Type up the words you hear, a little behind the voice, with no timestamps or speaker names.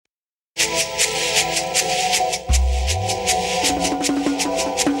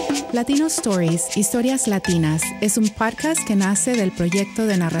Latino Stories, Historias Latinas, es un podcast que nace del proyecto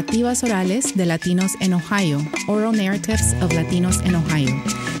de narrativas orales de latinos en Ohio, Oral Narratives of Latinos in Ohio,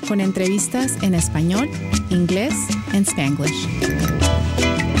 con entrevistas en español, inglés y Spanglish.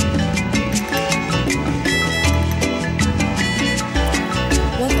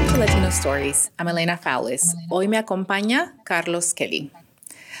 Welcome to Latino Stories. I'm Elena Fowles. Hoy me acompaña Carlos Kelly.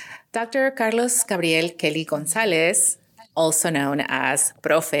 Dr. Carlos Gabriel Kelly González, also known as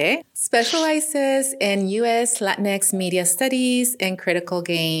Profe, specializes in U.S. Latinx media studies and critical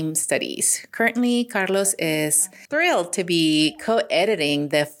game studies. Currently, Carlos is thrilled to be co-editing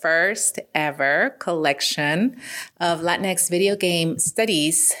the first ever collection of Latinx video game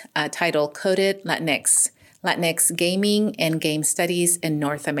studies titled Coded Latinx. Latinx Gaming and Game Studies in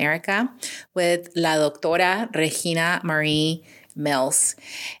North America with La Doctora Regina Marie Mills.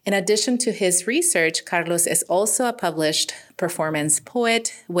 In addition to his research, Carlos is also a published performance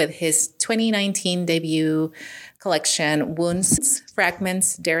poet with his 2019 debut collection, Wounds,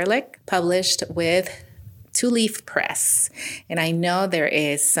 Fragments Derelict, published with Two Leaf Press. And I know there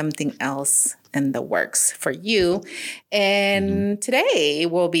is something else in the works for you. And today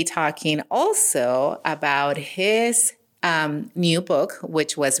we'll be talking also about his new book,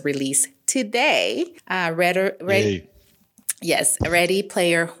 which was released today, Yes, Ready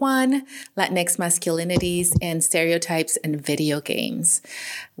Player Juan, Latinx Masculinities and Stereotypes in Video Games,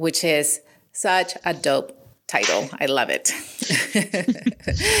 which is such a dope title. I love it.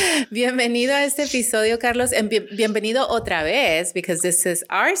 Bienvenido a este episodio, Carlos, and bienvenido otra vez, because this is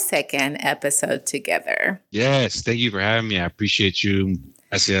our second episode together. Yes, thank you for having me. I appreciate you.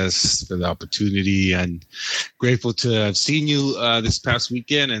 Gracias for the opportunity, and grateful to have seen you this past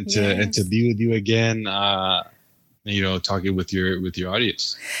weekend and to be with you again. Talking with your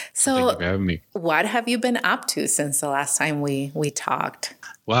audience. So thank you for having me. What have you been up to since the last time we talked?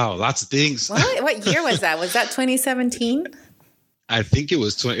 Wow, lots of things. What year was that? Was that 2017? I think it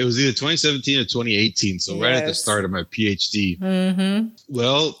was either 2017 or 2018. So right at the start of my PhD. Mm-hmm.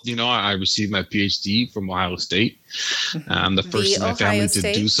 Well, I received my PhD from Ohio State. I'm the first in my family to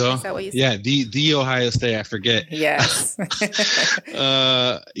do so. Is that what you said? Yeah, the Ohio State. I forget. Yes.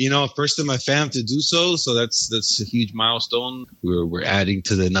 First in my family to do so. So that's a huge milestone. We're adding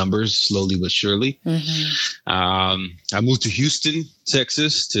to the numbers slowly but surely. Mm-hmm. I moved to Houston,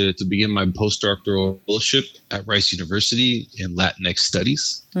 Texas, to begin my postdoctoral fellowship at Rice University in Latinx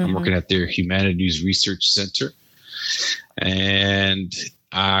Studies. Mm-hmm. I'm working at their Humanities Research Center, and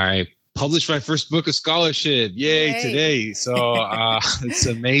I published my first book of scholarship. Yay. Today. So it's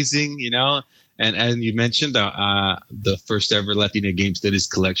amazing, and you mentioned the first ever Latina Game Studies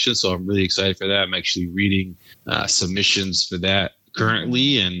collection. So I'm really excited for that. I'm actually reading submissions for that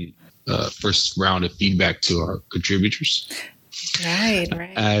currently, and first round of feedback to our contributors. Right.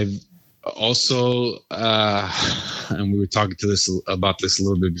 I've also, and we were talking about this a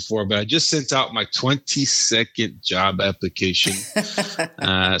little bit before, but I just sent out my 22nd job application.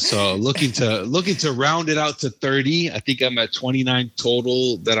 So looking to round it out to 30. I think I'm at 29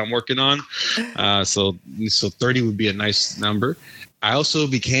 total that I'm working on. So 30 would be a nice number. I also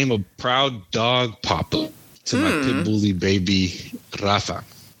became a proud dog papa to my pit bully baby, Rafa.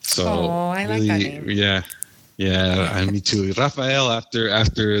 So I like that name. Yeah, me too. Raphael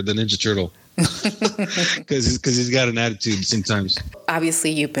after the Ninja Turtle, because he's got an attitude sometimes. Obviously,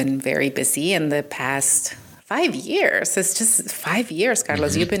 you've been very busy in the past 5 years. It's just 5 years,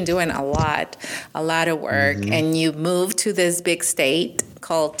 Carlos. Mm-hmm. You've been doing a lot of work, and you moved to this big state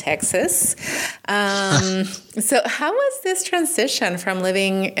called Texas. So how was this transition from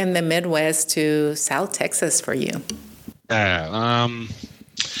living in the Midwest to South Texas for you?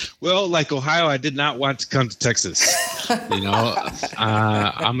 Well, like Ohio, I did not want to come to Texas.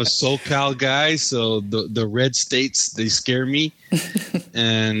 I'm a SoCal guy, so the red states, they scare me,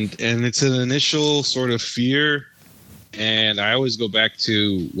 and it's an initial sort of fear. And I always go back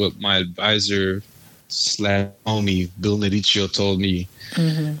to what my advisor / homie Bill Nadicio told me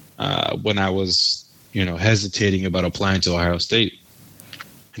when I was, hesitating about applying to Ohio State,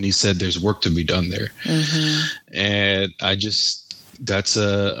 and he said there's work to be done there, and that's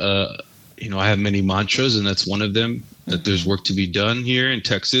I have many mantras, and that's one of them, that there's work to be done here in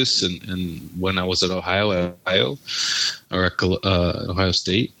Texas. And when I was at Ohio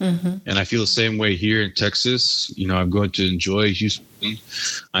State, and I feel the same way here in Texas. I'm going to enjoy Houston.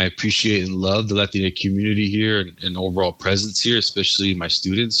 I appreciate and love the Latina community here and overall presence here, especially my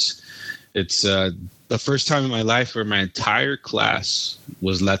students. It's the first time in my life where my entire class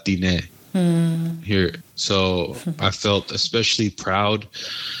was Latina here. So I felt especially proud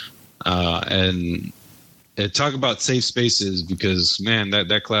and talk about safe spaces, because man,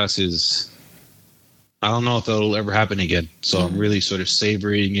 that class is, I don't know if that'll ever happen again. So I'm really sort of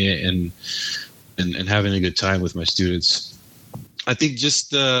savoring it and having a good time with my students. I think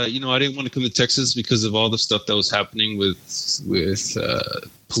just, I didn't want to come to Texas because of all the stuff that was happening with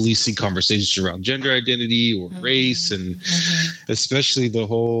policing conversations around gender identity or race, and especially the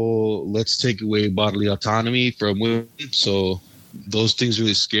whole let's take away bodily autonomy from women. So those things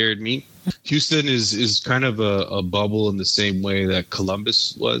really scared me. Houston is kind of a bubble in the same way that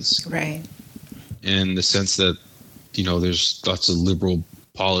Columbus was. Right. In the sense that, there's lots of liberal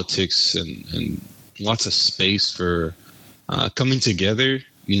politics and lots of space for coming together,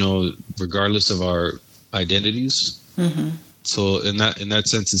 regardless of our identities. So in that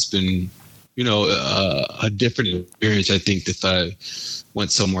sense, it's been, a different experience, I think, if I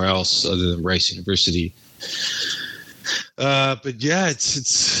went somewhere else other than Rice University. But yeah,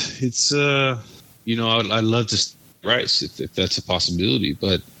 it's I'd love to Rice if that's a possibility,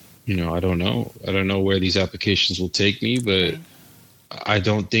 but I don't know. I don't know where these applications will take me, but I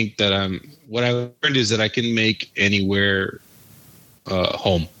don't think that what I learned is that I can make anywhere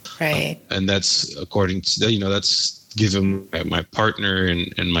home. Right. And that's according to, that's given my partner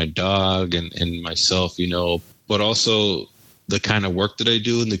and my dog and myself, but also the kind of work that I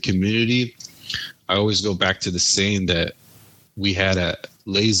do in the community. I always go back to the saying that we had at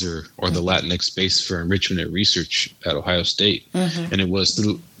LASER, or the Latinx Space for Enrichment and Research at Ohio State. And it was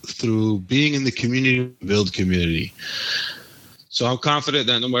through being in the community, build community. So I'm confident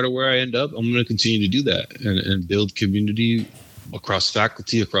that no matter where I end up, I'm going to continue to do that and build community across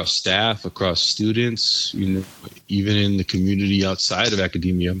faculty, across staff, across students, even in the community outside of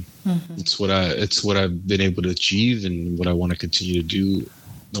academia. It's what I've been able to achieve and what I want to continue to do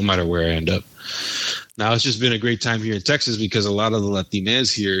no matter where I end up. Now, it's just been a great time here in Texas because a lot of the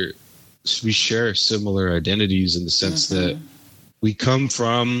Latinx here, we share similar identities in the sense that we come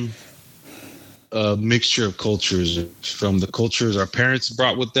from a mixture of cultures, from the cultures our parents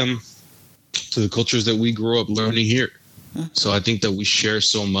brought with them to the cultures that we grew up learning here. So I think that we share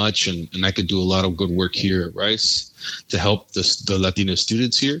so much, and I could do a lot of good work here at Rice to help the Latino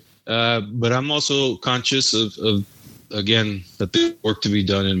students here. But I'm also conscious of again, that there's work to be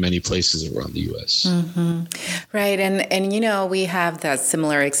done in many places around the U.S. Right. And we have that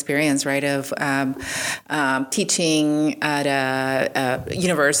similar experience, right, of teaching at a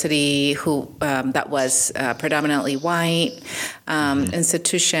university that was predominantly white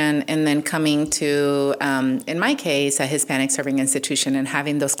institution, and then coming to, in my case, a Hispanic serving institution, and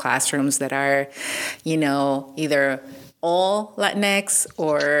having those classrooms that are, either all Latinx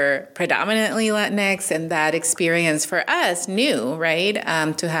or predominantly Latinx, and that experience for us new, right?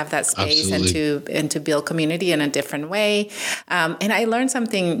 To have that space and to build community in a different way. And I learned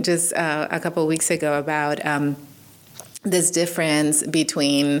something just a couple of weeks ago about this difference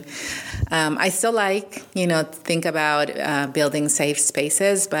between, I still think about building safe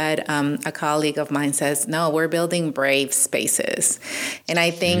spaces, but a colleague of mine says, no, we're building brave spaces. And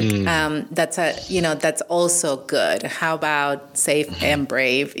I think that's also good. How about safe and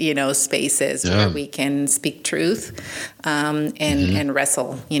brave, spaces where we can speak truth and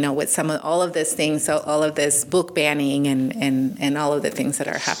wrestle, with all of these things, so all of this book banning and all of the things that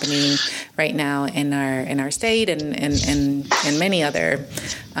are happening right now in our state and many other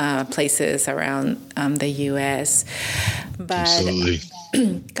places around the U.S. But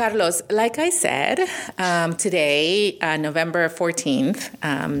Carlos, like I said, today, November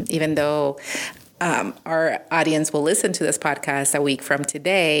 14th, even though our audience will listen to this podcast a week from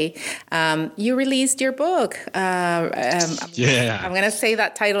today, you released your book. I'm going to say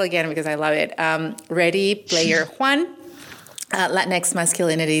that title again because I love it. Ready Player Juan. Latinx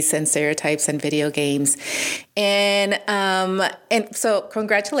masculinities and stereotypes in video games. And so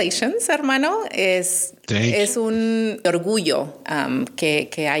congratulations, hermano. Es un orgullo que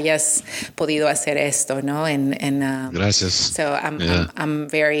hayas podido hacer esto, ¿no? Gracias. So I'm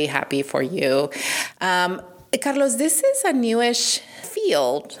very happy for you. Carlos, this is a newish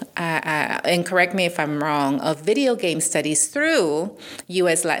field, and correct me if I'm wrong, of video game studies through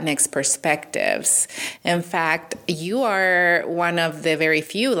U.S. Latinx perspectives. In fact, you are one of the very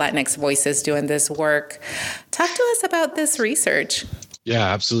few Latinx voices doing this work. Talk to us about this research. Yeah,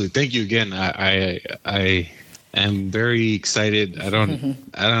 absolutely. Thank you again. I am very excited. I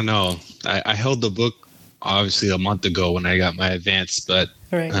don't know. I held the book obviously a month ago when I got my advance, but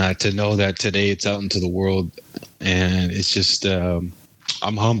to know that today it's out into the world, and it's just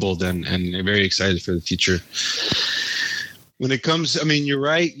I'm humbled and very excited for the future. When it comes, you're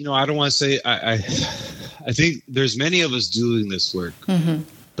right. I don't want to say I think there's many of us doing this work,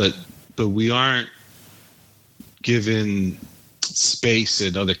 but we aren't given space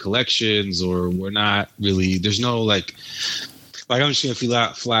in other collections, or we're not really, there's no like I'm just gonna feel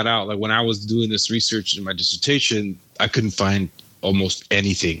out flat out. Like when I was doing this research in my dissertation, I couldn't find almost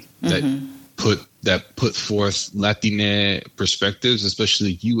anything that put forth Latina perspectives,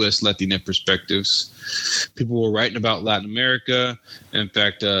 especially U.S. Latina perspectives. People were writing about Latin America. In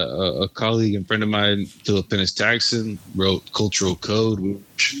fact, a colleague and friend of mine, Philip Pennis-Tagson, wrote Cultural Code,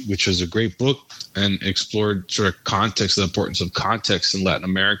 which was a great book and explored sort of context, the importance of context in Latin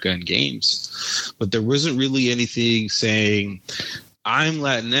America and games. But there wasn't really anything saying, I'm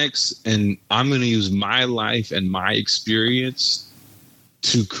Latinx and I'm going to use my life and my experience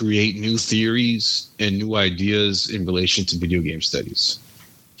to create new theories and new ideas in relation to video game studies.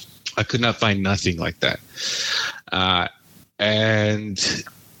 I could not find nothing like that. And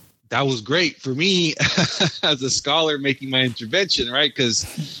that was great for me as a scholar making my intervention, right?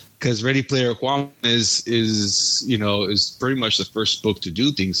 Because Ready Player Juan is pretty much the first book to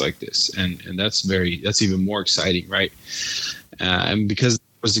do things like this. And that's even more exciting, right? And because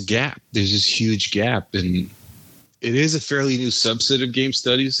there was a gap, there's this huge gap, and it is a fairly new subset of game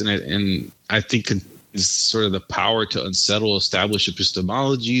studies, and I think it's sort of the power to unsettle established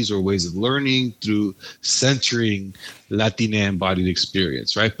epistemologies or ways of learning through centering Latina embodied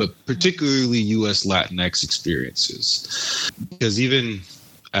experience, right? But particularly U.S. Latinx experiences, because even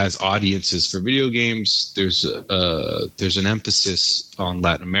as audiences for video games, there's an emphasis on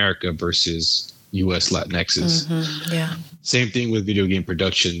Latin America versus U.S. Latinxes. Mm-hmm. Yeah. Same thing with video game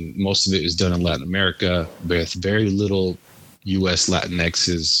production. Most of it is done in Latin America with very little U.S.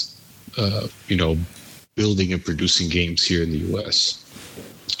 Latinxes, building and producing games here in the U.S.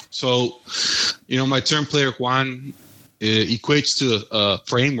 So, my term Player Juan equates to a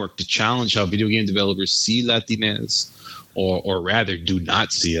framework to challenge how video game developers see Latinx, or rather do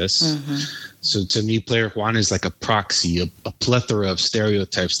not see us. Mm-hmm. So to me, Player Juan is like a proxy, a plethora of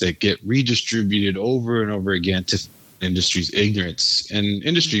stereotypes that get redistributed over and over again to industry's ignorance, and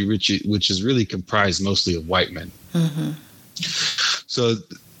industry which is really comprised mostly of white men. Mm-hmm. So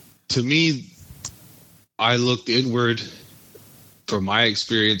to me, I looked inward for my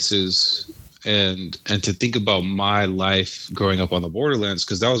experiences and to think about my life growing up on the borderlands,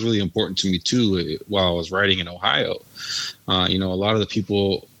 because that was really important to me too while I was writing in Ohio. A lot of the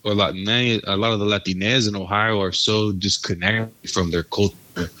people, or a lot of the Latinx in Ohio are so disconnected from their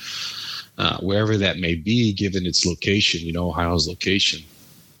culture, wherever that may be, given its location, Ohio's location.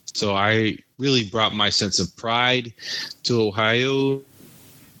 So I really brought my sense of pride to Ohio,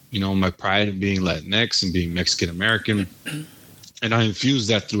 my pride in being Latinx and being Mexican American. And I infused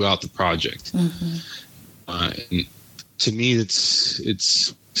that throughout the project. Mm-hmm. And to me,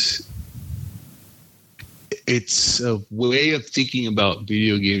 it's a way of thinking about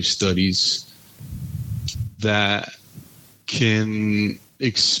video game studies that can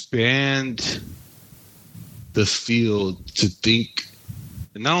expand the field to think,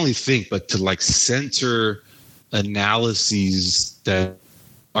 and not only think, but to like center analyses that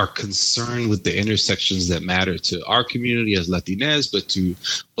are concerned with the intersections that matter to our community as Latinx, but to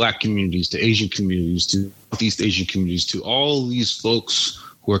Black communities, to Asian communities, to Southeast Asian communities, to all these folks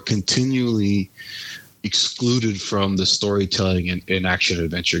who are continually excluded from the storytelling and action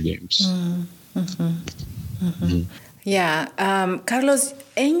adventure games. Mm-hmm. Mm-hmm. Mm-hmm. Yeah. Carlos,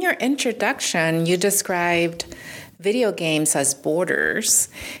 in your introduction, you described video games as borders,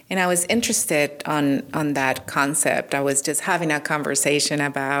 and I was interested on that concept. I was just having a conversation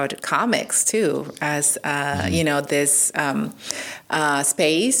about comics too, as this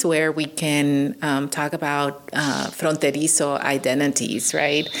space where we can talk about fronterizo identities,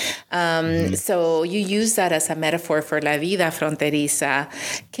 right? So you use that as a metaphor for la vida fronteriza.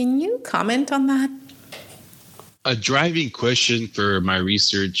 Can you comment on that? A driving question for my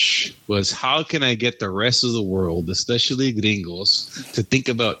research was, how can I get the rest of the world, especially gringos, to think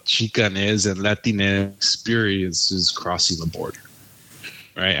about Chicanese and Latina experiences crossing the border?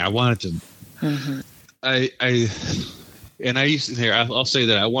 Right? I wanted to. Mm-hmm. I'll say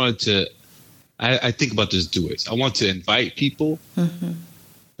that I wanted to. I think about this two ways. I want to invite people,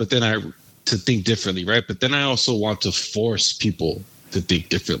 but then to think differently, right? But then I also want to force people to think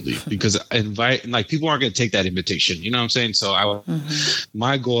differently, because people aren't going to take that invitation. You know what I'm saying? So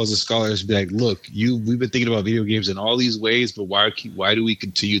my goal as a scholar is to be like, look, we've been thinking about video games in all these ways, but why do we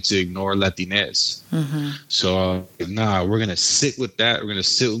continue to ignore Latinx? So we're going to sit with that. We're going to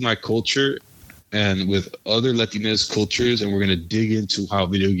sit with my culture and with other Latinx cultures, and we're going to dig into how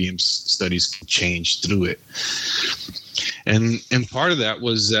video games studies can change through it. And part of that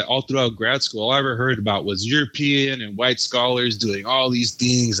was that all throughout grad school, all I ever heard about was European and white scholars doing all these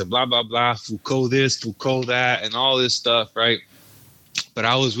things and blah, blah, blah, Foucault this, Foucault that, and all this stuff, right? But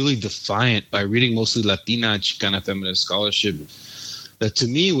I was really defiant by reading mostly Latina and Chicana feminist scholarship that to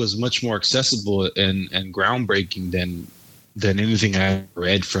me was much more accessible and groundbreaking than anything I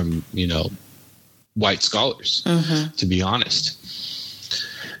read from, white scholars, to be honest.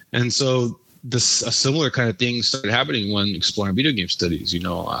 And so a similar kind of thing started happening when exploring video game studies,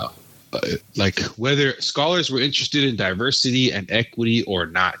 like whether scholars were interested in diversity and equity or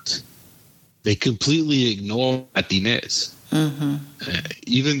not, they completely ignore Latinx.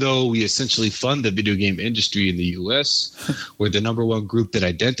 Even though we essentially fund the video game industry in the U.S., we're the number one group that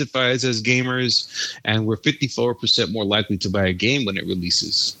identifies as gamers, and we're 54% more likely to buy a game when it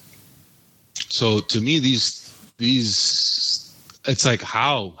releases. So to me, these it's like,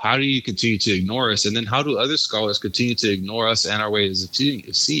 how do you continue to ignore us? And then how do other scholars continue to ignore us and our ways of seeing?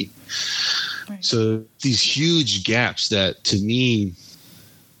 Right. So these huge gaps that to me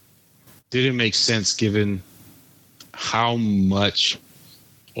didn't make sense given how much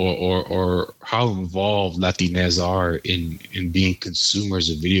or how involved Latinx are in being consumers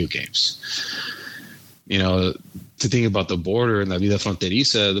of video games. To think about the border and La Vida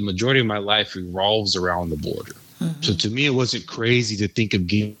Fronteriza, the majority of my life revolves around the border. So to me, it wasn't crazy to think of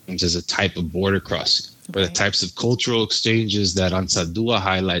games as a type of border crossing, but the types of cultural exchanges that Ansadua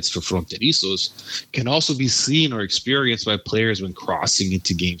highlights for fronterizos can also be seen or experienced by players when crossing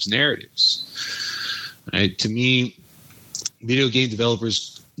into games narratives. Right? To me, video game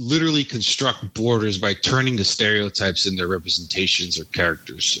developers literally construct borders by turning to stereotypes in their representations or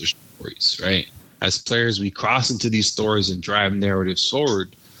characters or stories, right? As players, we cross into these stories and drive narratives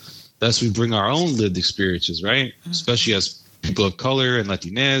forward. Thus, we bring our own lived experiences, right? Especially as people of color and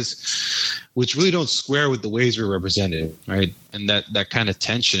Latinx, which really don't square with the ways we're represented, right? And that kind of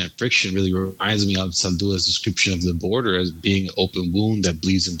tension and friction really reminds me of Sandua's description of the border as being an open wound that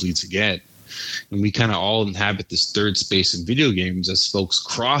bleeds and bleeds again. And we kind of all inhabit this third space in video games as folks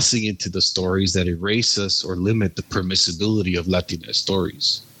crossing into the stories that erase us or limit the permissibility of Latina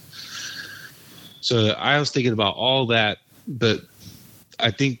stories. So I was thinking about all that, but I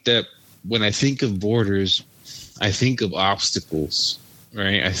think that when I think of borders, I think of obstacles,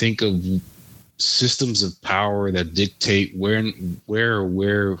 right? I think of systems of power that dictate when and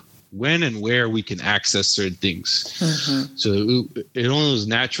where we can access certain things. So it only was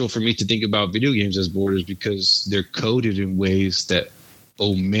natural for me to think about video games as borders because they're coded in ways that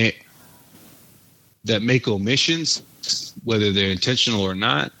make omissions, whether they're intentional or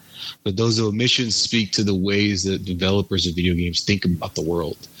not. But those omissions speak to the ways that developers of video games think about the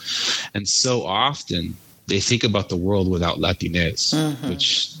world. And so often they think about the world without Latinx,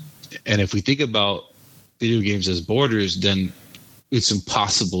 and if we think about video games as borders, then it's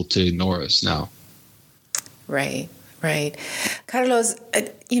impossible to ignore us now. Right. Carlos, a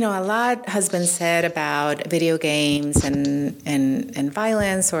lot has been said about video games and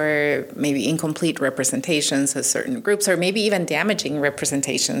violence, or maybe incomplete representations of certain groups, or maybe even damaging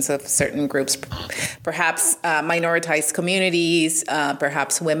representations of certain groups, perhaps minoritized communities,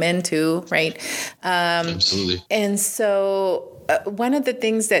 perhaps women too, right? Absolutely. And so one of the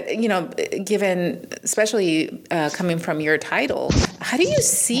things that, given, especially coming from your title, how do you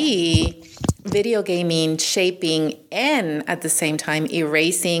see video gaming shaping and at the same time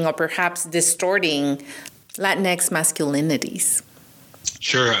erasing or perhaps distorting Latinx masculinities?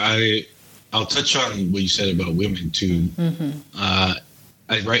 Sure. I'll touch on what you said about women too. I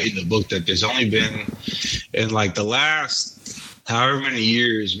write in the book that there's only been in like the last however many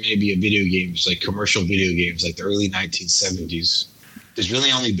years, maybe of video games, like commercial video games, like the early 1970s, there's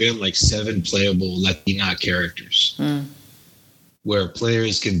really only been like 7 playable Latina characters. Where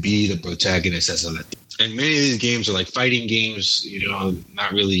players can be the protagonist as a Latina. And many of these games are like fighting games,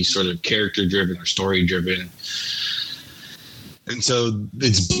 not really sort of character driven or story driven. And so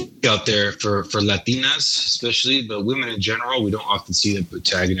it's out there for Latinas especially, but women in general, we don't often see them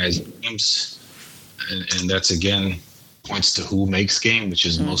protagonizing games. And that's, again, points to who makes game, which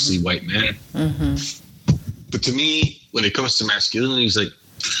is mostly white men. But to me, when it comes to masculinity, it's like,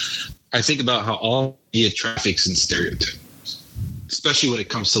 I think about how all media traffics in stereotypes, especially when it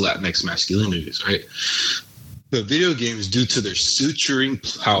comes to Latinx masculinities, right? But video games, due to their suturing,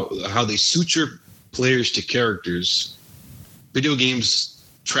 how they suture players to characters, video games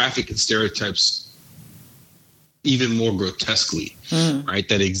traffic in stereotypes even more grotesquely, right?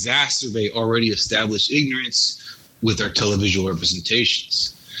 That exacerbate already established ignorance with our televisual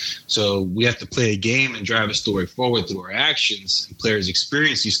representations. So we have to play a game and drive a story forward through our actions. And players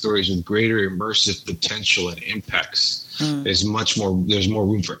experience these stories with greater immersive potential and impacts. There's more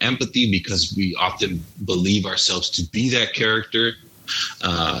room for empathy because we often believe ourselves to be that character.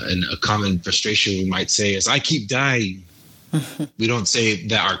 And a common frustration we might say is, I keep dying. We don't say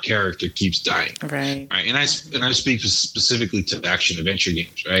that our character keeps dying. Right. And I speak specifically to action adventure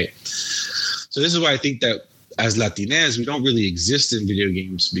games, right? So this is why I think that as Latinx, we don't really exist in video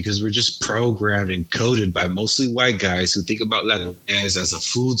games because we're just programmed and coded by mostly white guys who think about Latinx as a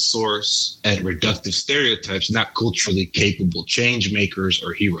food source and reductive stereotypes, not culturally capable change makers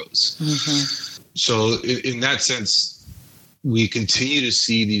or heroes. So in that sense, we continue to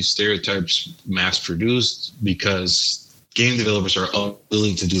see these stereotypes mass produced because game developers are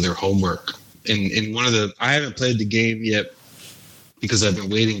unwilling to do their homework. And I haven't played the game yet because I've been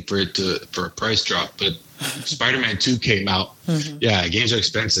waiting for a price drop, but Spider-Man 2 came out. Yeah, games are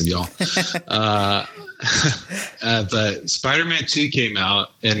expensive, y'all. But Spider-Man 2 came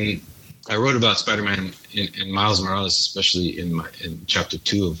out, and I wrote about Spider-Man in Miles Morales, especially in chapter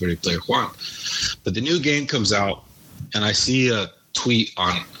 2 of Ready Player Juan. But the new game comes out, and I see a tweet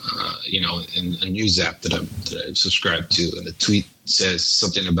on, in a news app that I subscribe to, and the tweet says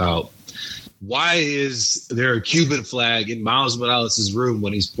something about, why is there a Cuban flag in Miles Morales' room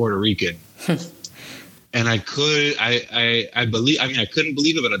when he's Puerto Rican? And I couldn't believe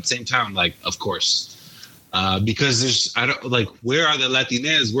it, but at the same time, like, of course, because where are the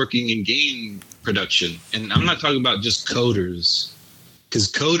Latinx working in game production? And I'm not talking about just coders,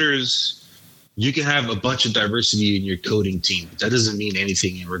 because coders, you can have a bunch of diversity in your coding team. But that doesn't mean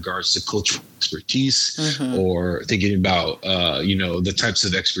anything in regards to cultural expertise or thinking about, the types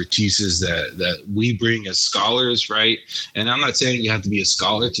of expertises that we bring as scholars, right? And I'm not saying you have to be a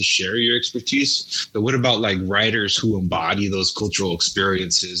scholar to share your expertise, but what about like writers who embody those cultural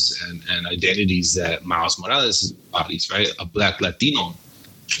experiences and identities that Miles Morales embodies, right? A Black Latino.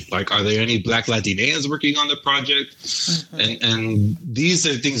 Like, are there any Black Latinx working on the project? And these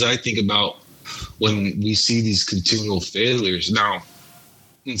are things I think about when we see these continual failures. Now,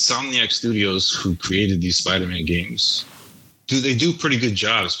 Insomniac Studios, who created these Spider-Man games, they do a pretty good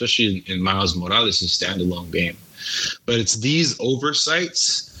job, especially in Miles Morales' standalone game. But it's these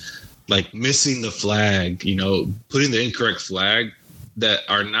oversights, like missing the flag, putting the incorrect flag, that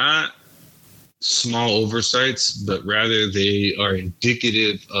are not small oversights, but rather they are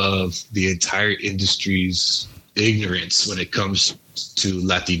indicative of the entire industry's ignorance when it comes to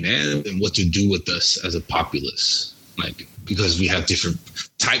Latinx and what to do with us as a populace. Like, because we have different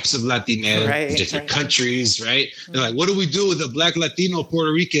types of Latinx, different countries, right? They're like, what do we do with a Black Latino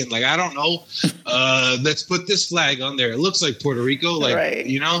Puerto Rican? Like, I don't know. Let's put this flag on there. It looks like Puerto Rico,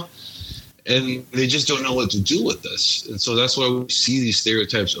 and they just don't know what to do with us. And so that's why we see these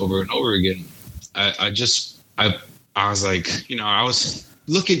stereotypes over and over again. I was like, I was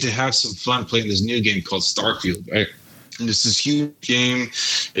looking to have some fun playing this new game called Starfield, right? And this is a huge game.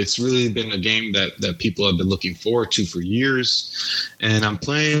 It's really been a game that people have been looking forward to for years. And I'm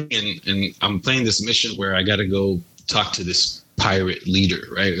playing, and I'm playing this mission where I got to go talk to this pirate leader,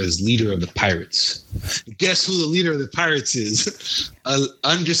 right? As leader of the pirates. Guess who the leader of the pirates is? An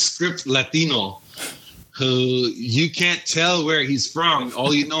undescript Latino who you can't tell where he's from.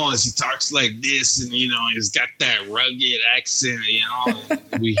 All you know is he talks like this, and he's got that rugged accent.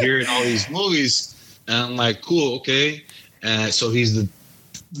 We hear it in all these movies. And I'm like, cool, okay. So he's the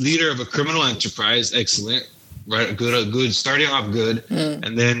leader of a criminal enterprise. Excellent, right? Good. Starting off good.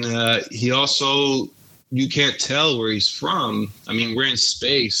 And then he also, you can't tell where he's from. I mean, we're in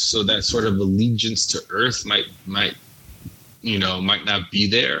space, so that sort of allegiance to Earth might not be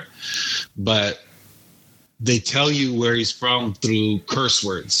there. But they tell you where he's from through curse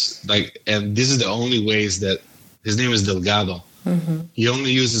words. And this is the only ways that his name is Delgado. He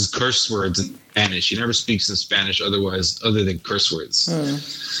only uses curse words in Spanish. He never speaks in Spanish other than curse words.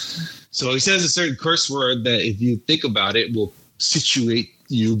 So he says a certain curse word that, if you think about it, will situate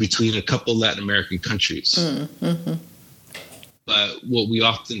you between a couple Latin American countries. But what we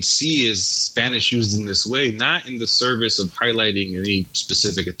often see is Spanish used in this way, not in the service of highlighting any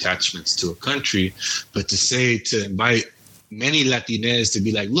specific attachments to a country, but to invite many Latinx to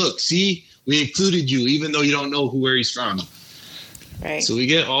be like, look, see, we included you, even though you don't know where he's from. Right. So we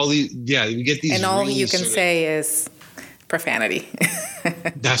get all these, we get these. And all you can say is profanity.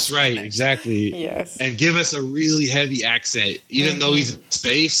 That's right, exactly. Yes. And give us a really heavy accent, even though he's in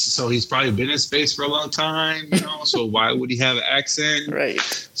space. So he's probably been in space for a long time, so why would he have an accent? Right.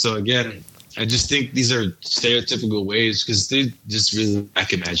 So again, I just think these are stereotypical ways because they just really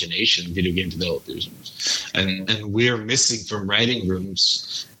lack imagination, video game developers. And we're missing from writing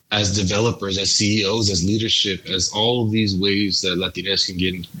rooms as developers, as CEOs, as leadership, as all of these ways that Latinx can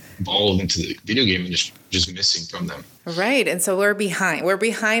get involved into the video game industry, just missing from them. Right. And so we're behind. We're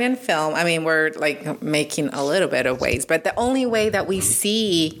behind in film. I mean, we're like making a little bit of ways, but the only way that we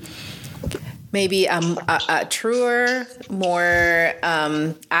see maybe a truer, more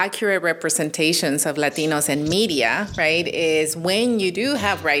accurate representations of Latinos in media, right, is when you do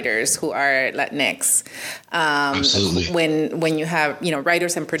have writers who are Latinx. Absolutely. When you have,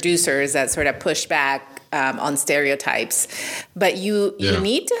 writers and producers that sort of push back on stereotypes. But you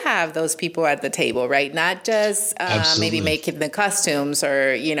need to have those people at the table, right? Not just maybe making the costumes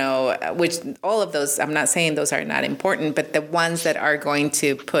or, which all of those, I'm not saying those are not important, but the ones that are going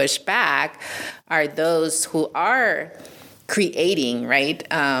to push back are those who are creating, right,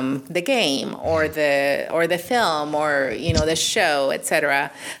 the game or the film or, the show, et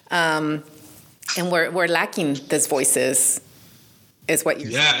cetera. And we're lacking those voices is what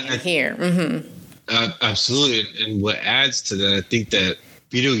you're saying here. Mm-hmm. Absolutely. And what adds to that, I think that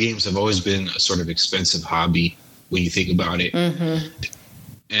video games have always been a sort of expensive hobby when you think about it. Mm-hmm.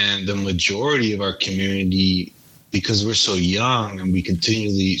 And the majority of our community, because we're so young and we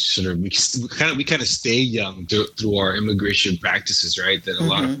continually we kind of stay young through our immigration practices, right? That a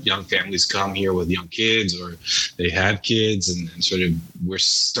lot of young families come here with young kids or they have kids and sort of we're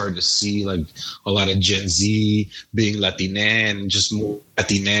starting to see like a lot of Gen Z being Latina and just more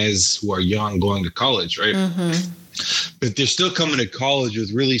Latinas who are young going to college, right? Mm-hmm. But they're still coming to college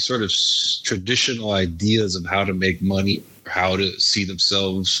with really sort of traditional ideas of how to make money, how to see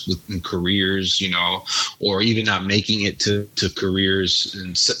themselves within careers, or even not making it to careers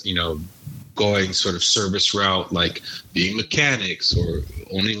and, going sort of service route, like being mechanics or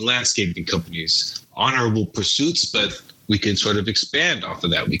owning landscaping companies, honorable pursuits, but we can sort of expand off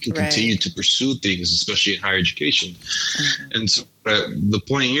of that. We can continue to pursue things, especially in higher education. Mm-hmm. And so the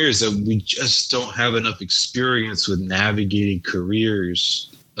point here is that we just don't have enough experience with navigating careers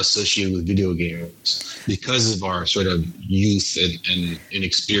associated with video games because of our sort of youth and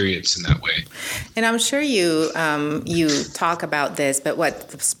inexperience in that way. And I'm sure you talk about this, but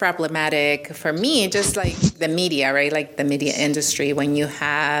what's problematic for me, just like the media, right? Like the media industry, when you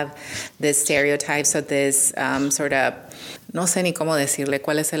have this stereotypes of this sort of, no sé ni cómo decirle,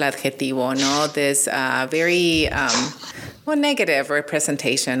 cuál es el adjetivo, no? This very negative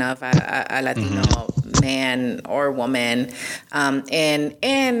representation of a Latino man or woman, and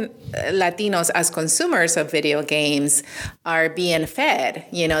Latinos as consumers of video games are being fed,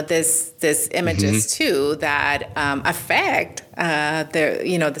 this images too that affect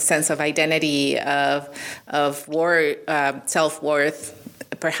the sense of identity of self-worth,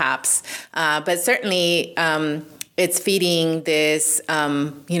 perhaps, but certainly it's feeding this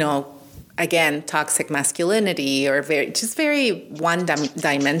again, toxic masculinity or very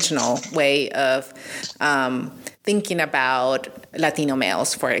one-dimensional way of thinking about Latino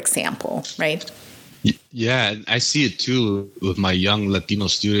males, for example, right? Yeah, I see it too with my young Latino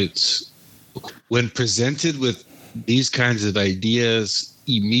students. When presented with these kinds of ideas,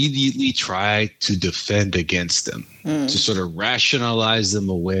 immediately try to defend against them, to sort of rationalize them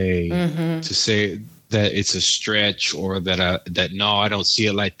away, to say that it's a stretch or that no, I don't see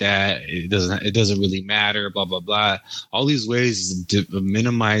it like that. It doesn't really matter, blah, blah, blah. All these ways to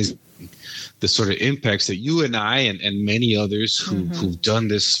minimize the sort of impacts that you and I and many others who've done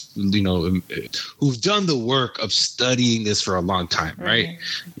this, who've done the work of studying this for a long time, right?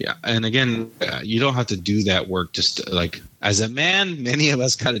 Yeah. And again, you don't have to do that work just like as a man. Many of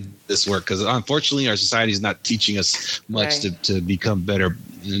us got to do this work because unfortunately our society is not teaching us much to become better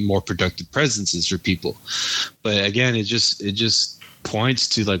and more productive presences for people. But again, it just points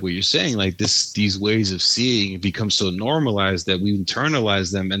to like what you're saying, like these ways of seeing become so normalized that we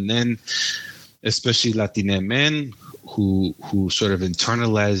internalize them, and then especially Latina men who sort of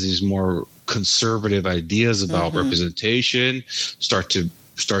internalize these more conservative ideas about representation start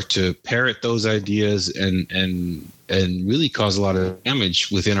to parrot those ideas and really cause a lot of damage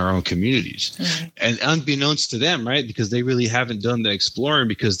within our own communities. And unbeknownst to them, right? Because they really haven't done the exploring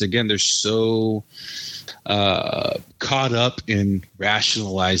because, again, they're so caught up in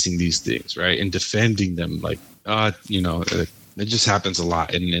rationalizing these things, right? And defending them like, it just happens a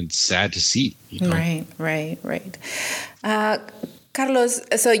lot. And it's sad to see. Right. Carlos,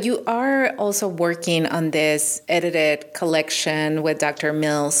 so you are also working on this edited collection with Dr.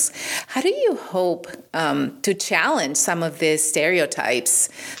 Mills. How do you hope to challenge some of these stereotypes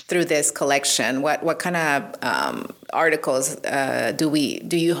through this collection? What kind of articles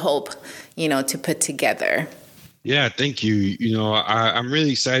do you hope to put together? Yeah, thank you. I'm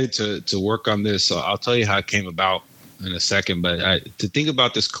really excited to work on this. So I'll tell you how it came about. in a second, but to think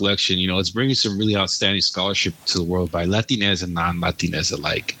about this collection, it's bringing some really outstanding scholarship to the world by Latinx and non-Latinx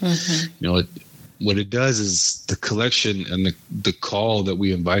alike. What it does is the collection and the call that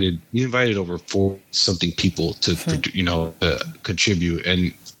we invited over 4 something people to contribute,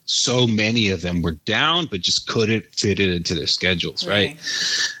 and so many of them were down, but just couldn't fit it into their schedules. Right.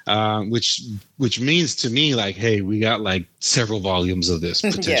 Which means to me, like, hey, we got like several volumes of this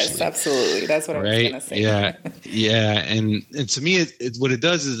potentially. Yes, absolutely. That's what I was going to say. Yeah. And to me, what it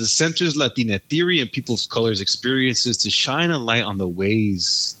does is it centers Latina theory and people's colors experiences to shine a light on the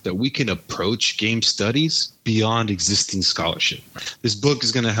ways that we can approach game studies beyond existing scholarship. This book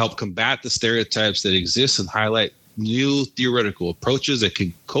is going to help combat the stereotypes that exist and highlight new theoretical approaches that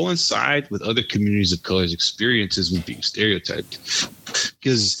can coincide with other communities of color's experiences with being stereotyped.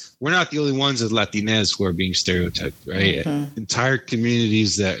 Because we're not the only ones as Latinx who are being stereotyped, right? Entire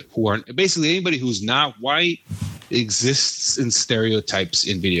communities who are basically anybody who's not white exists in stereotypes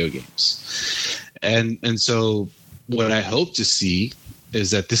in video games. And so what I hope to see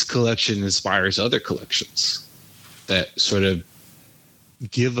is that this collection inspires other collections that sort of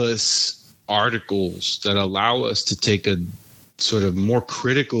give us articles that allow us to take a sort of more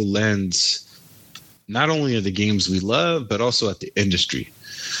critical lens, not only at the games we love, but also at the industry.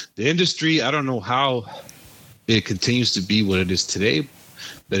 The industry, I don't know how it continues to be what it is today,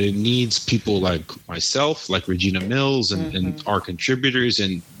 but it needs people like myself, like Regina Mills and our contributors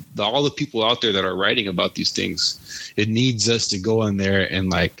and all the people out there that are writing about these things. It needs us to go in there and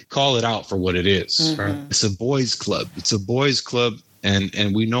like call it out for what it is. Right? It's a boys club.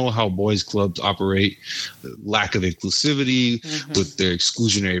 And we know how boys clubs operate, lack of inclusivity, with their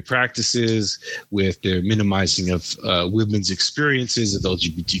exclusionary practices, with their minimizing of women's experiences, of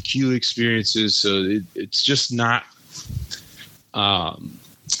LGBTQ experiences. So it's just not a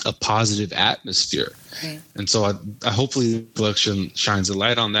positive atmosphere. Right. And so I hopefully the collection shines a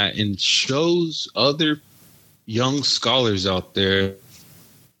light on that and shows other young scholars out there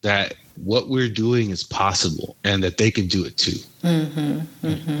that what we're doing is possible and that they can do it too.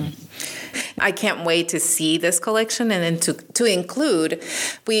 I can't wait to see this collection and then to include.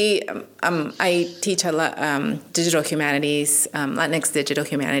 I teach a lot digital humanities, Latinx digital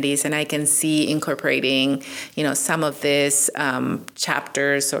humanities, and I can see incorporating, some of this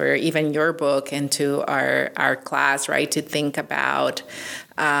chapters or even your book into our class, right? To think about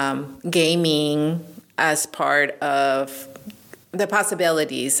gaming as part of the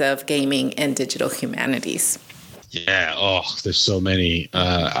possibilities of gaming and digital humanities. Yeah. Oh, there's so many.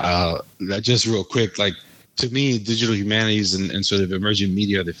 Just real quick, like to me, digital humanities and sort of emerging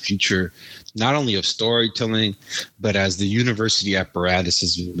media are the future, not only of storytelling, but as the university apparatus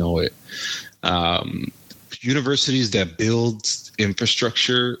as we know it. Universities that build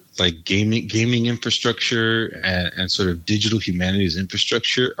infrastructure like gaming infrastructure and sort of digital humanities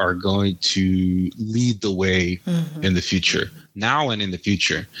infrastructure are going to lead the way in the future, now and in the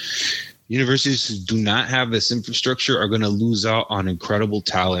future. Universities who do not have this infrastructure are going to lose out on incredible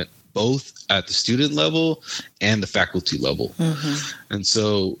talent, both at the student level and the faculty level. And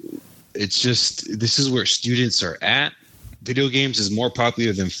so it's just, this is where students are at. Video games is more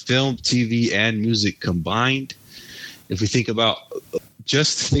popular than film, TV, and music combined. If we think about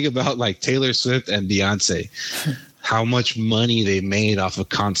like Taylor Swift and Beyonce, how much money they made off of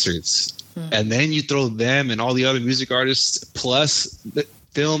concerts. And then you throw them and all the other music artists plus the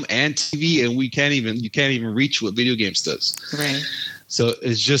film and TV, and you can't even reach what video games does. Right. So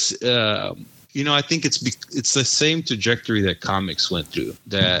it's just, I think it's the same trajectory that comics went through,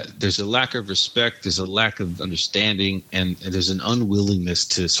 that there's a lack of respect, there's a lack of understanding, and there's an unwillingness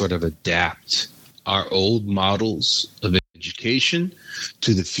to sort of adapt our old models of education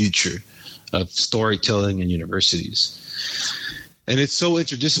to the future of storytelling and universities. And it's so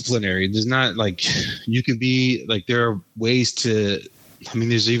interdisciplinary. There's not like, you can be like, there are ways to,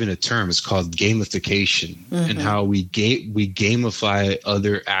 there's even a term, it's called gamification, and how we gamify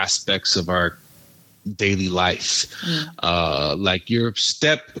other aspects of our daily life, like your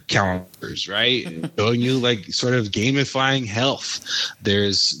step counters, right? Showing you like sort of gamifying health.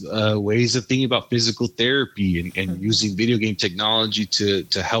 There's ways of thinking about physical therapy and using video game technology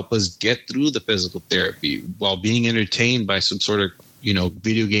to help us get through the physical therapy while being entertained by some sort of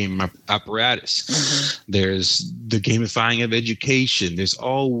video game apparatus. There's the gamifying of education. There's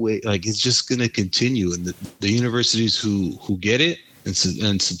always like, it's just going to continue. And the universities who get it and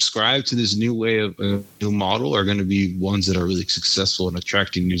subscribe to this new way of new model are going to be ones that are really successful in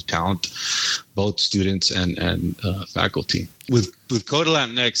attracting new talent, both students and faculty. With Code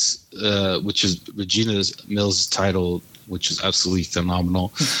Latinx, which is Regina Mills' title, which is absolutely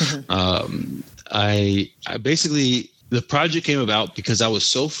phenomenal. I basically the project came about because I was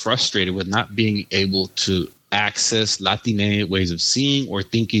so frustrated with not being able to access Latinx ways of seeing or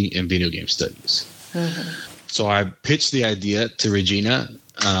thinking in video game studies. So I pitched the idea to Regina,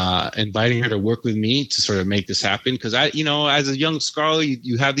 inviting her to work with me to sort of make this happen. Because I, as a young scholar,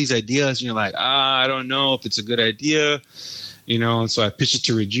 you have these ideas and you're like, I don't know if it's a good idea. And so I pitched it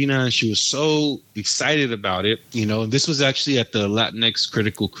to Regina and she was so excited about it. And this was actually at the Latinx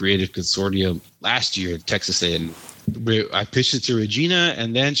Critical Creative Consortium last year in Texas A&M. I pitched it to Regina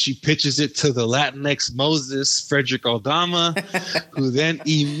and then she pitches it to the Latinx Moses, Frederick Aldama, who then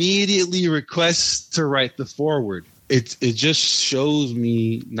immediately requests to write the foreword. It just shows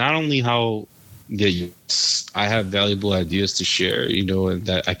me not only how I have valuable ideas to share, and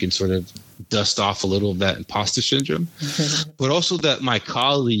that I can sort of dust off a little of that imposter syndrome, but also that my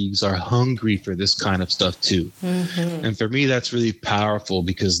colleagues are hungry for this kind of stuff too. And for me, that's really powerful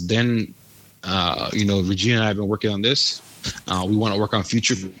because then, Regina and I have been working on this. We want to work on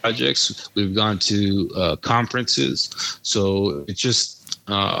future projects. We've gone to conferences. So it's just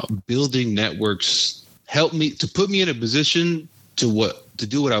building networks help me to put me in a position to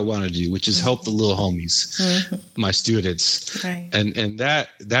do what I want to do, which is help the little homies, my students. Right. And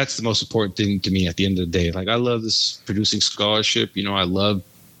that's the most important thing to me at the end of the day. Like I love this producing scholarship. I love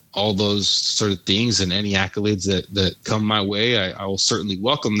all those sort of things and any accolades that come my way. I will certainly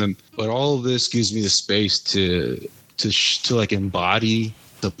welcome them. But all of this gives me the space to like embody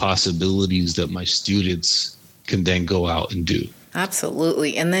the possibilities that my students can then go out and do.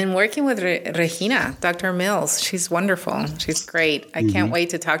 Absolutely. And then working with Regina, Dr. Mills, she's wonderful. She's great. I can't wait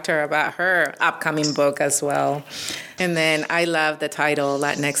to talk to her about her upcoming book as well. And then I love the title,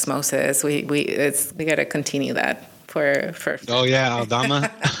 Latinx Moses. We got to continue that for. Oh yeah, Aldama.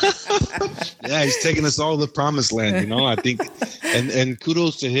 Yeah, he's taking us all to the promised land. I think, and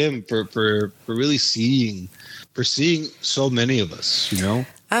kudos to him for really seeing so many of us.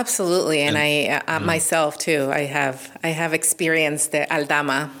 Absolutely, and I myself too. I have experienced the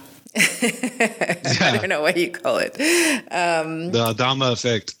Aldama. I don't know what you call it. The Aldama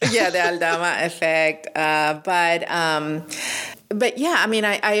effect. Yeah, the Aldama effect. But yeah, I mean,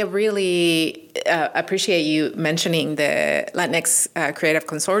 I really appreciate you mentioning the Latinx Creative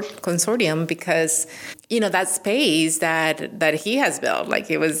Consortium because, that space that he has built,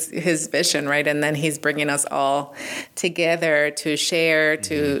 like it was his vision, right? And then he's bringing us all together to share,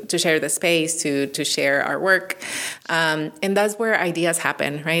 to share the space, to share our work. And that's where ideas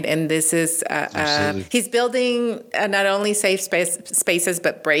happen, right? And this is, he's building not only safe spaces,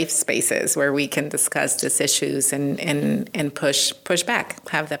 but brave spaces where we can discuss these issues and push back,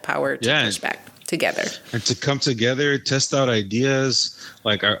 have the power to push back together. And to come together, test out ideas.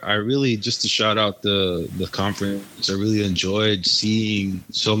 Like I really, just to shout out the conference, I really enjoyed seeing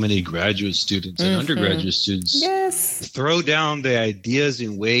so many graduate students and undergraduate students throw down the ideas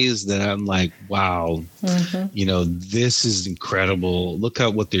in ways that I'm like, wow, this is incredible. Look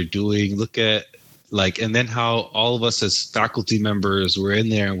at what they're doing. Look at and then how all of us as faculty members were in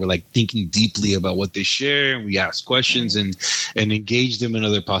there and we're like thinking deeply about what they share, and we ask questions and engage them in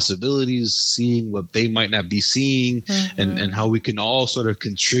other possibilities, seeing what they might not be seeing, and how we can all sort of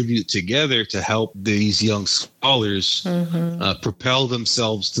contribute together to help these young scholars propel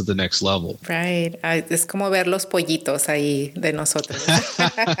themselves to the next level. Right. Es como ver los pollitos ahí de nosotros.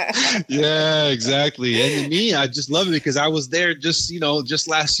 Yeah, exactly. And to me, I just love it because I was there just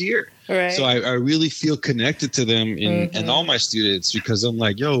last year. Right. So I really feel connected to them and all my students because I'm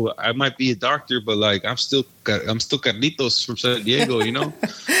like, I might be a doctor, but like I'm still Carlitos from San Diego,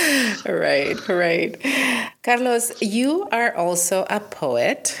 Right. Carlos, you are also a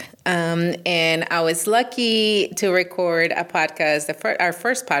poet. And I was lucky to record a podcast, our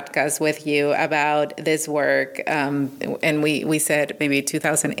first podcast with you about this work. And we said maybe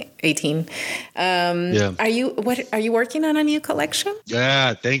 2018. Are you working on a new collection?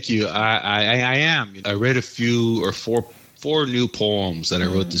 Yeah, thank you. I am. I read a few or four new poems that I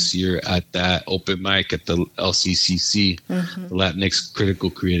wrote this year at that open mic at the LCCC, the Latinx Critical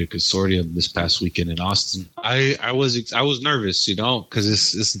Creative Consortium, this past weekend in Austin. I was nervous,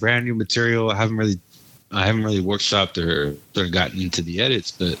 because it's brand new material. I haven't really workshopped or sort of gotten into the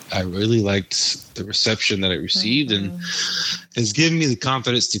edits, but I really liked the reception that I received, and it's given me the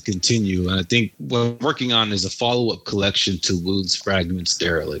confidence to continue. And I think what I'm working on is a follow-up collection to Woon's Fragments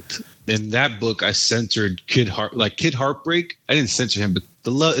Derelict. In that book, I centered Kid Heartbreak. I didn't center him, but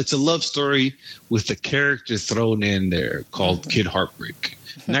it's a love story with a character thrown in there called Kid Heartbreak.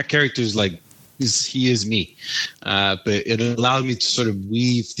 And that character is he is me. But it allowed me to sort of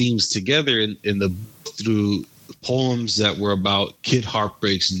weave themes together in the through poems that were about kid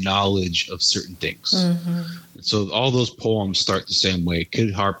heartbreak's knowledge of certain things. So all those poems start the same way.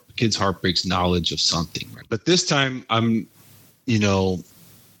 Kids heartbreak's knowledge of something. Right? But this time I'm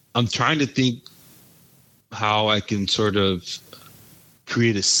trying to think how I can sort of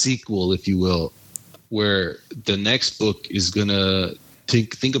create a sequel, if you will, where the next book is gonna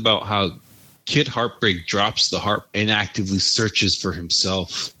think about how kid heartbreak drops the harp and actively searches for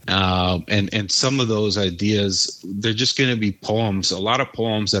himself. And some of those ideas, they're just going to be poems, a lot of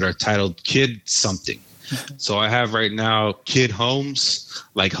poems that are titled Kid Something. So I have right now Kid Homes,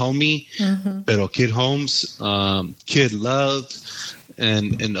 like homie, pero Kid Homes, Kid Love,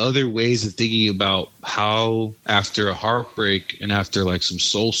 and other ways of thinking about how after a heartbreak and after like some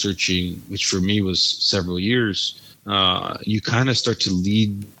soul searching, which for me was several years, you kind of start to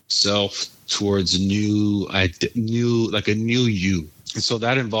lead self towards a new you. And so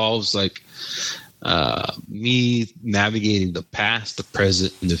that involves like me navigating the past, the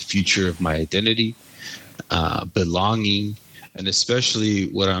present, and the future of my identity, belonging, and especially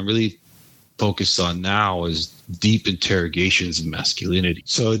what I'm really focused on now is deep interrogations of masculinity.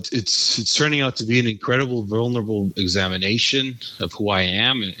 So it's turning out to be an incredible, vulnerable examination of who I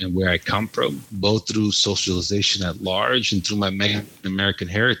am and where I come from, both through socialization at large and through my American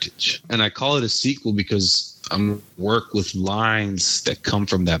heritage. And I call it a sequel because I'm work with lines that come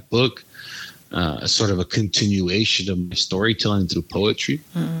from that book, sort of a continuation of my storytelling through poetry.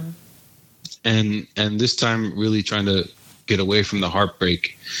 And this time really trying to get away from the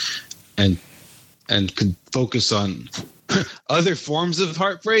heartbreak and can focus on other forms of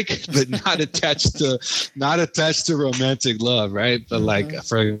heartbreak, but not attached to romantic love, right? But like,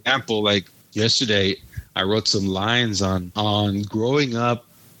 for example, like yesterday, I wrote some lines on growing up,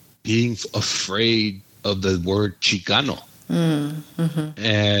 being afraid of the word Chicano.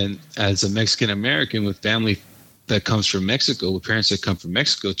 And as a Mexican American with family that comes from Mexico, with parents that come from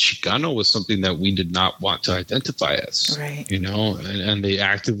Mexico, Chicano was something that we did not want to identify as, right? And they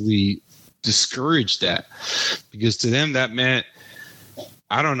actively discouraged that because to them that meant,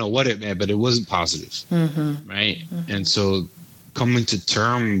 I don't know what it meant, but it wasn't positive, right? And so coming to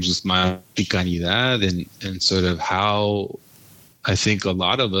terms with my Chicanidad and sort of how I think a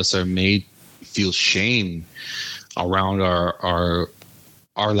lot of us are made feel shame around our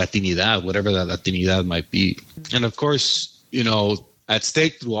Latinidad, whatever that Latinidad might be. And of course, at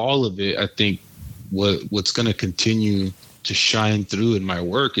stake through all of it, I think what's going to continue to shine through in my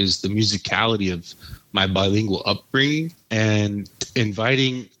work is the musicality of my bilingual upbringing and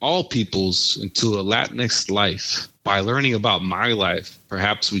inviting all peoples into a Latinx life. By learning about my life,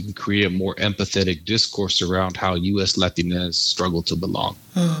 perhaps we can create a more empathetic discourse around how U.S. Latinas struggle to belong.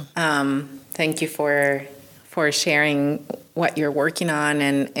 Thank you for sharing what you're working on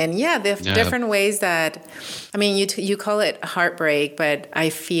and different ways that, I mean, you call it heartbreak, but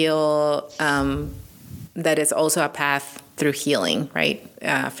I feel that it's also a path through healing, right?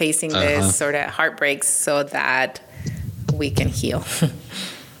 Facing this sort of heartbreaks so that we can heal.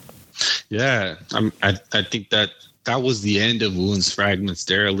 Yeah, I think that was the end of Juan's Fragments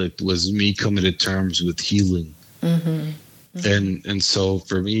Derelict, was me coming to terms with healing. And so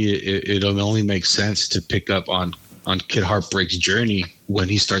for me, it only makes sense to pick up on Kid Heartbreak's journey when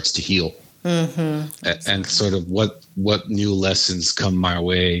he starts to heal, and sort of what new lessons come my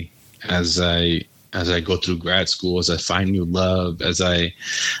way as I go through grad school, as I find new love, as I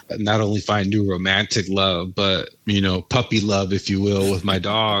not only find new romantic love, but, puppy love, if you will, with my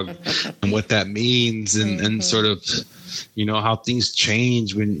dog and what that means and sort of, how things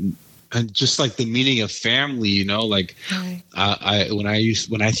change and just like the meaning of family, like when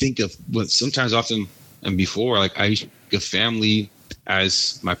I think of sometimes often and before, like I used to think of family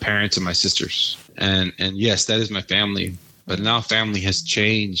as my parents and my sisters. And yes, that is my family. But now family has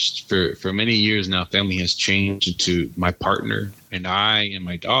changed for many years now. Family has changed into my partner and I and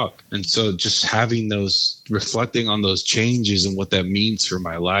my dog. And so just reflecting on those changes and what that means for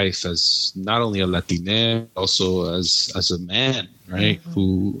my life as not only a Latinx, also as a man, right?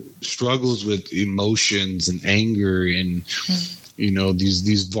 Who struggles with emotions and anger and,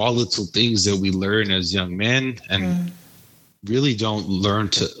 these volatile things that we learn as young men and really don't learn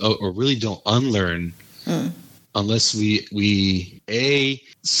or really don't unlearn unless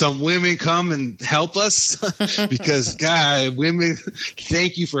some women come and help us because God, women,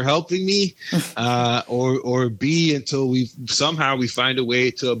 thank you for helping me, or B, until we find a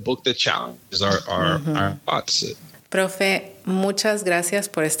way to a book that challenges our thoughts. Profe, muchas gracias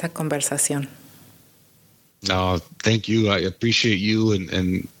por esta conversación. No, thank you. I appreciate you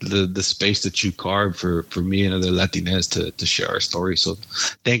and the space that you carved for me and other Latinx to share our story. So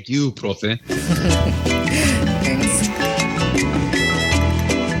thank you, Profe. Latinx.